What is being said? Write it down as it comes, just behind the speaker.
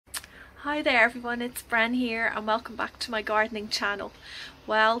Hi there everyone, it's Bren here and welcome back to my gardening channel.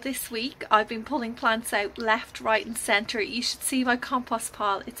 Well, this week I've been pulling plants out left, right and centre. You should see my compost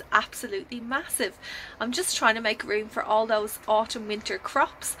pile, it's absolutely massive. I'm just trying to make room for all those autumn winter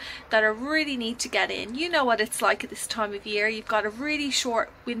crops that I really need to get in. You know what it's like at this time of year, you've got a really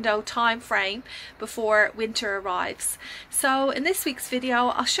short window time frame before winter arrives. So in this week's video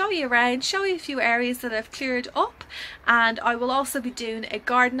I'll show you around, show you a few areas that I've cleared up, and I will also be doing a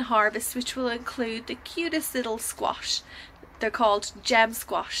garden harvest which will include the cutest little squash. They're called gem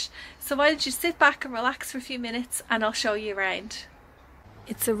squash. So why don't you sit back and relax for a few minutes and I'll show you around.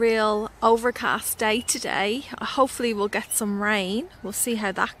 It's a real overcast day today. Hopefully we'll get some rain. We'll see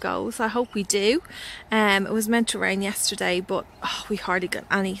how that goes. I hope we do. It was meant to rain yesterday, but we hardly got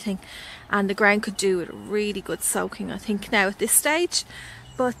anything. And the ground could do with a really good soaking, I think, now at this stage.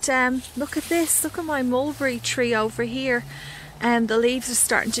 But look at this. Look at my mulberry tree over here. The leaves are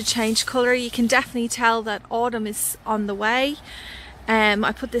starting to change colour. You can definitely tell that autumn is on the way.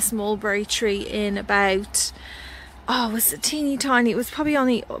 I put this mulberry tree in about, it was a teeny tiny, it was probably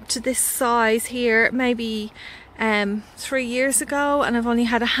only up to this size here, maybe 3 years ago, and I've only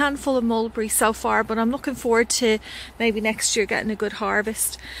had a handful of mulberry so far, but I'm looking forward to maybe next year getting a good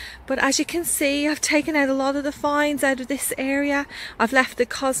harvest. But as you can see, I've taken out a lot of the vines out of this area. I've left the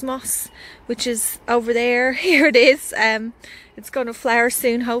cosmos, which is over there. Here it is. It's going to flower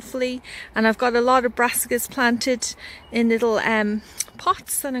soon, hopefully. And I've got a lot of brassicas planted in little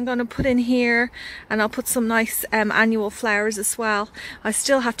pots that I'm going to put in here, and I'll put some nice annual flowers as well. I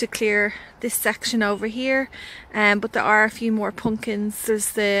still have to clear this section over here, but there are a few more pumpkins.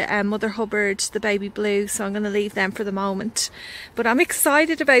 There's the Mother Hubbard, the baby blue, so I'm going to leave them for the moment. But I'm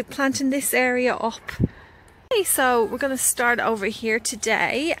excited about planting this area up. Okay, so we're going to start over here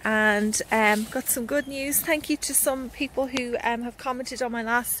today, and got some good news. Thank you to some people who have commented on my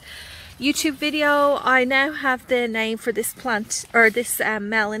last YouTube video. I now have the name for this plant, or this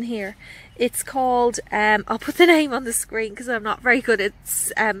melon here. It's called, I'll put the name on the screen because I'm not very good at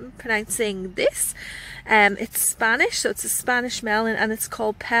pronouncing this. It's Spanish, so it's a Spanish melon, and it's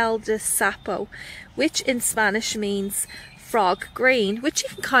called Piel de Sapo, which in Spanish means frog green, which you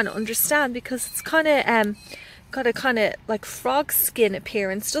can kind of understand because it's kind of got a kind of like frog skin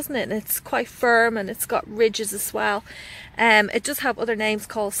appearance, doesn't it? And it's quite firm, and it's got ridges as well. It does have other names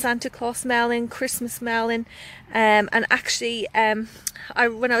called Santa Claus melon, Christmas melon, and actually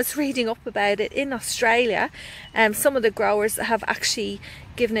when I was reading up about it in Australia, some of the growers have actually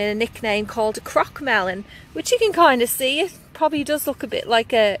given it a nickname called a croc melon, which you can kind of see. It probably does look a bit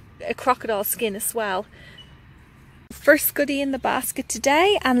like a crocodile skin as well. First goodie in the basket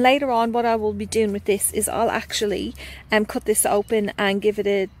today, and later on what I will be doing with this is I'll actually cut this open and give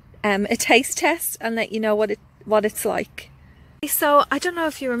it a taste test and let you know what it's like. So I don't know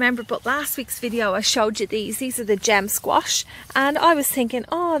if you remember, but last week's video I showed you these are the gem squash, and I was thinking,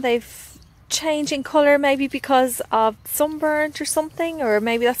 oh, they've changed in colour, maybe because of sunburnt or something, or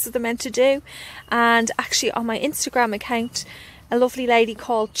maybe that's what they're meant to do. And actually on my Instagram account, a lovely lady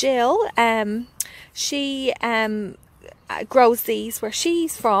called Jill, she grows these where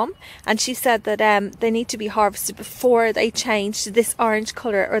she's from, and she said that they need to be harvested before they change to this orange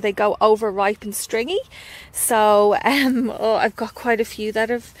colour, or they go overripe and stringy. So I've got quite a few that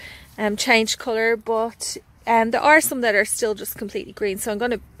have changed colour, but there are some that are still just completely green. So I'm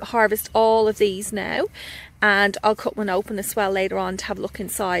going to harvest all of these now, and I'll cut one open as well later on to have a look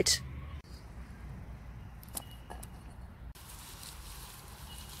inside.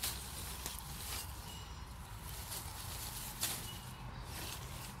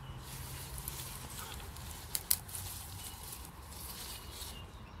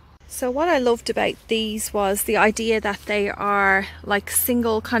 So what I loved about these was the idea that they are like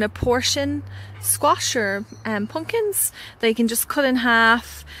single kind of portion squash or pumpkins. They can just cut in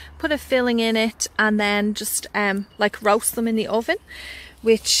half, put a filling in it, and then just like roast them in the oven,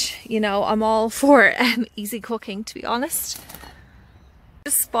 which, you know, I'm all for easy cooking, to be honest.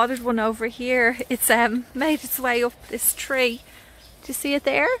 Just spotted one over here. It's made its way up this tree. Do you see it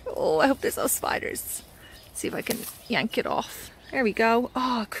there? Oh, I hope there's no spiders. Let's see if I can yank it off. There we go.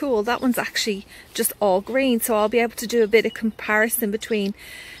 Oh, cool. That one's actually just all green, so I'll be able to do a bit of comparison between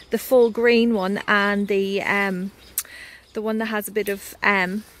the full green one and the one that has a bit of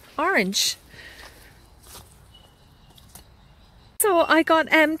orange. So I got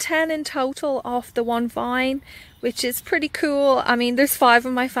 10 in total off the one vine, which is pretty cool. I mean, there's 5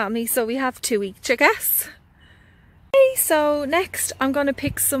 in my family, so we have 2 each, I guess. Okay, so next I'm going to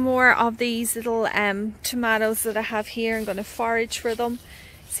pick some more of these little tomatoes that I have here. I'm going to forage for them.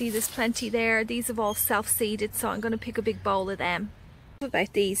 See, there's plenty there. These have all self-seeded, so I'm going to pick a big bowl of them.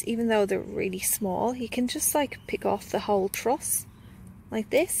 About these, even though they're really small, you can just like pick off the whole truss like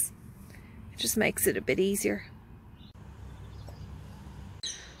this. It just makes it a bit easier.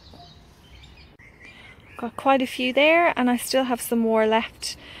 Got quite a few there, and I still have some more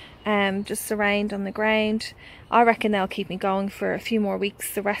left just around on the ground. I reckon they'll keep me going for a few more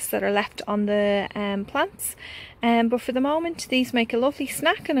weeks, the rest that are left on the plants. But for the moment, these make a lovely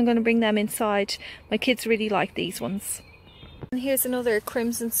snack, and I'm going to bring them inside. My kids really like these ones. And here's another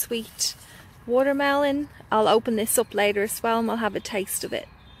crimson sweet watermelon. I'll open this up later as well, and we'll have a taste of it.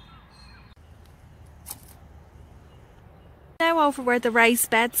 Now over where the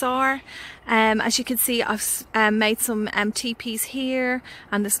raised beds are, as you can see, I've made some teepees here,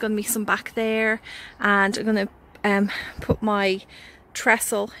 and there's going to be some back there, and I'm going to put my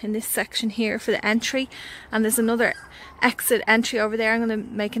trestle in this section here for the entry, and there's another exit entry over there. I'm going to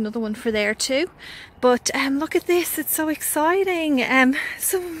make another one for there too. But look at this, it's so exciting.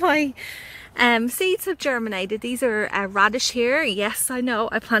 Some of my seeds have germinated. These are radish here. Yes, I know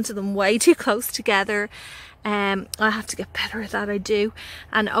I planted them way too close together. I have to get better at that, I do.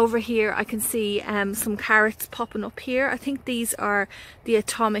 And over here I can see some carrots popping up here. I think these are the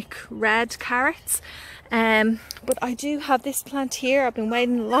atomic red carrots. But I do have this plant here. I've been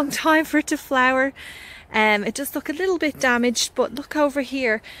waiting a long time for it to flower. It does look a little bit damaged, but look over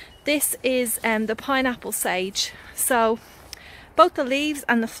here. This is the pineapple sage. So both the leaves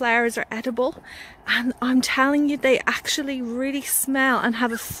and the flowers are edible, and I'm telling you, they actually really smell and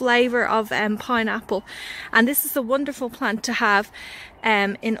have a flavour of pineapple. And this is a wonderful plant to have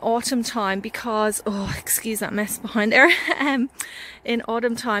in autumn time, because, oh, excuse that mess behind there, in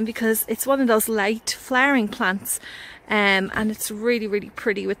autumn time, because it's one of those late flowering plants, and it's really, really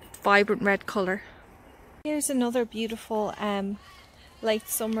pretty with vibrant red colour. Here's another beautiful late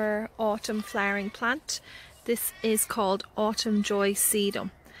summer autumn flowering plant. This is called Autumn Joy Sedum,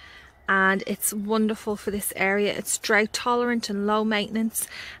 and it's wonderful for this area. It's drought tolerant and low maintenance,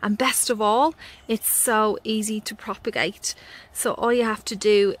 and best of all, it's so easy to propagate. So all you have to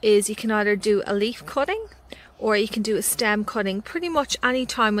do is you can either do a leaf cutting, or you can do a stem cutting pretty much any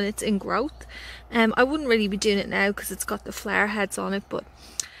time when it's in growth. I wouldn't really be doing it now because it's got the flower heads on it, but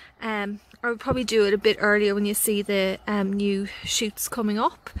I would probably do it a bit earlier when you see the new shoots coming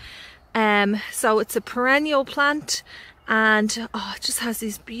up. So it's a perennial plant, and oh, it just has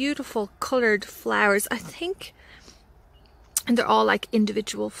these beautiful coloured flowers. I think, and they're all like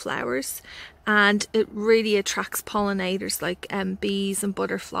individual flowers, and it really attracts pollinators like bees and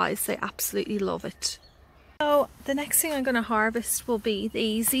butterflies. They absolutely love it. So the next thing I'm going to harvest will be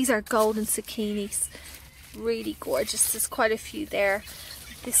these. These are golden zucchinis. Really gorgeous. There's quite a few there.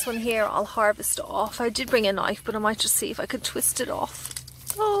 This one here I'll harvest off. I did bring a knife, but I might just see if I could twist it off.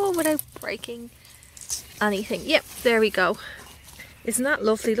 Oh, without breaking anything. Yep, there we go. Isn't that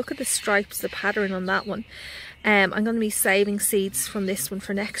lovely? Look at the stripes, the pattern on that one. I'm going to be saving seeds from this one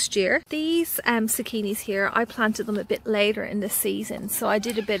for next year. These zucchinis here, I planted them a bit later in the season, so I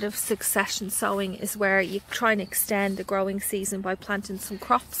did a bit of succession sowing, is where you try and extend the growing season by planting some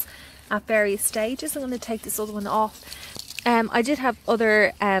crops at various stages. I'm going to take this other one off. I did have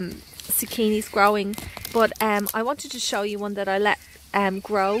other zucchinis growing, but I wanted to show you one that I let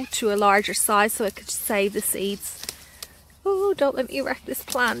grow to a larger size so I could save the seeds. Oh, don't let me wreck this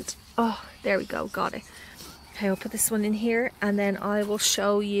plant. Oh, there we go, got it. Okay, I'll put this one in here, and then I will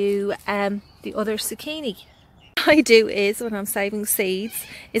show you the other zucchini. What I do is, when I'm saving seeds,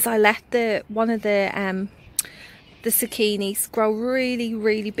 is I let one of the zucchinis grow really,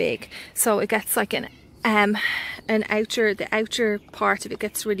 really big, so it gets like the outer part of it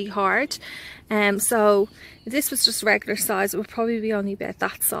gets really hard. So if this was just regular size, it would probably be only about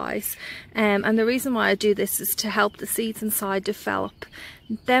that size. And the reason why I do this is to help the seeds inside develop.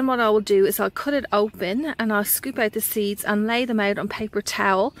 Then what I will do is I'll cut it open, and I'll scoop out the seeds and lay them out on paper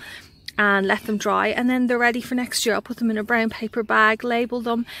towel and let them dry, and then they're ready for next year. I'll put them in a brown paper bag, label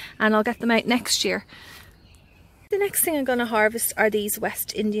them, and I'll get them out next year. The next thing I'm going to harvest are these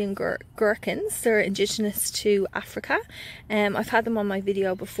West Indian Gherkins. They're indigenous to Africa. I've had them on my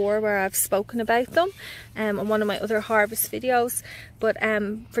video before where I've spoken about them on one of my other harvest videos. But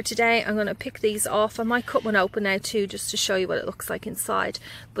for today I'm going to pick these off. I might cut one open now too, just to show you what it looks like inside.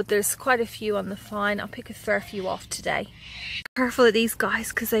 But there's quite a few on the vine. I'll pick a fair few off today. Careful of these guys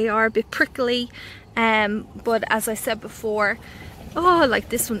because they are a bit prickly. But as I said before, oh, like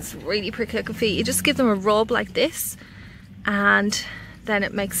this one's really prickly. I can feel. You just give them a rub like this, and then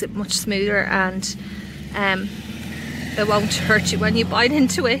it makes it much smoother, and it won't hurt you when you bite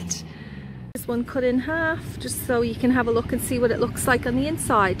into it. This one cut in half, just so you can have a look and see what it looks like on the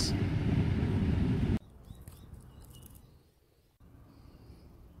inside.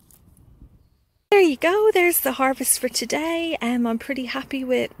 There you go, there's the harvest for today. I'm pretty happy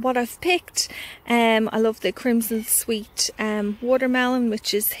with what I've picked. I love the Crimson Sweet watermelon,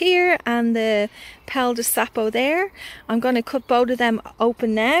 which is here, and the Piel de Sapo there. I'm going to cut both of them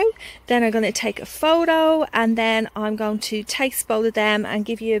open now, then I'm going to take a photo, and then I'm going to taste both of them and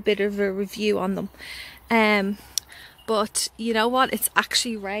give you a bit of a review on them. But you know what, it's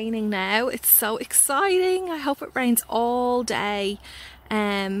actually raining now. It's so exciting. I hope it rains all day.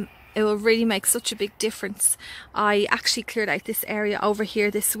 It will really make such a big difference. I actually cleared out this area over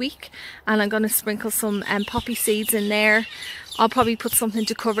here this week, and I'm going to sprinkle some poppy seeds in there. I'll probably put something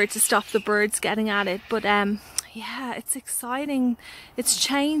to cover it to stop the birds getting at it. But yeah, it's exciting. It's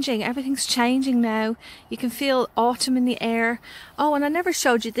changing. Everything's changing now. You can feel autumn in the air. Oh, and I never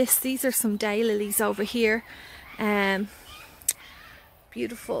showed you this. These are some daylilies over here.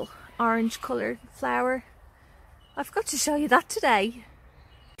 Beautiful orange coloured flower. I forgot to show you that today.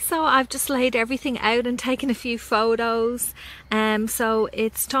 So I've just laid everything out and taken a few photos, so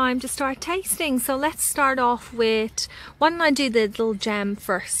it's time to start tasting. So let's start off with, why don't I do the little gem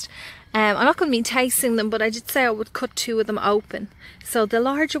first? I'm not going to be tasting them, but I did say I would cut two of them open. So the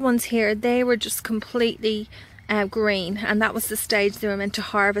larger ones here, they were just completely green, and that was the stage they were meant to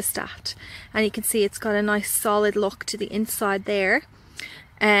harvest at. And you can see it's got a nice solid look to the inside there.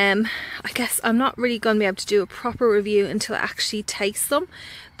 I guess I'm not really going to be able to do a proper review until I actually taste them,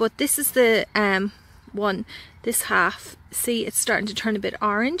 but this is the one, this half. See, it's starting to turn a bit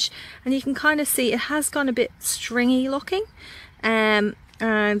orange, and you can kind of see it has gone a bit stringy looking, and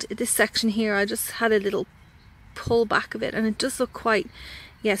this section here I just had a little pull back of it, and it does look quite,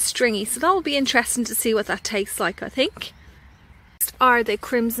 yeah, stringy. So that will be interesting to see what that tastes like, I think. Are the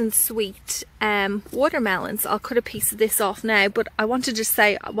Crimson Sweet watermelons. I'll cut a piece of this off now, but I wanted to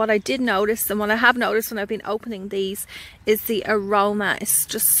say what I did notice, and what I have noticed when I've been opening these, is the aroma is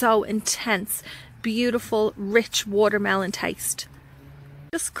just so intense. Beautiful, rich watermelon taste.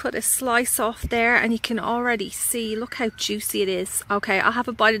 Just cut a slice off there, and you can already see, look how juicy it is. Okay, I'll have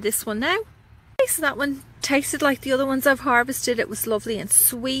a bite of this one now. Okay, so that one tasted like the other ones I've harvested. It was lovely and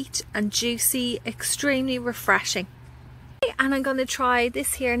sweet and juicy, extremely refreshing. And I'm going to try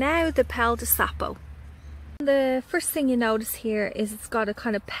this here now, the Piel de Sapo. The first thing you notice here is it's got a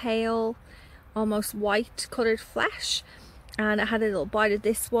kind of pale, almost white coloured flesh, and I had a little bite of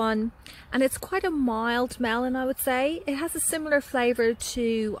this one, and it's quite a mild melon, I would say. It has a similar flavour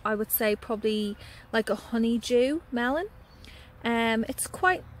to, I would say, probably like a honeydew melon. It's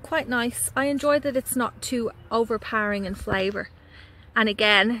quite nice. I enjoy that it's not too overpowering in flavour, and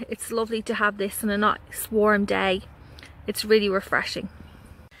again, it's lovely to have this on a nice warm day. It's really refreshing.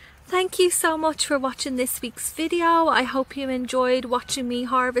 Thank you so much for watching this week's video. I hope you enjoyed watching me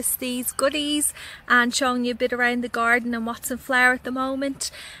harvest these goodies and showing you a bit around the garden and what's in flower at the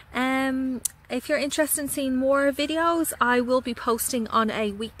moment. If you're interested in seeing more videos, I will be posting on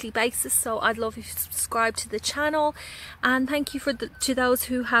a weekly basis, so I'd love if you subscribe to the channel. And thank you to those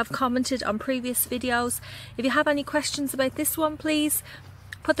who have commented on previous videos. If you have any questions about this one, please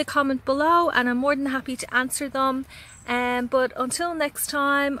put the comment below, and I'm more than happy to answer them. But until next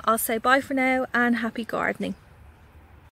time, I'll say bye for now and happy gardening.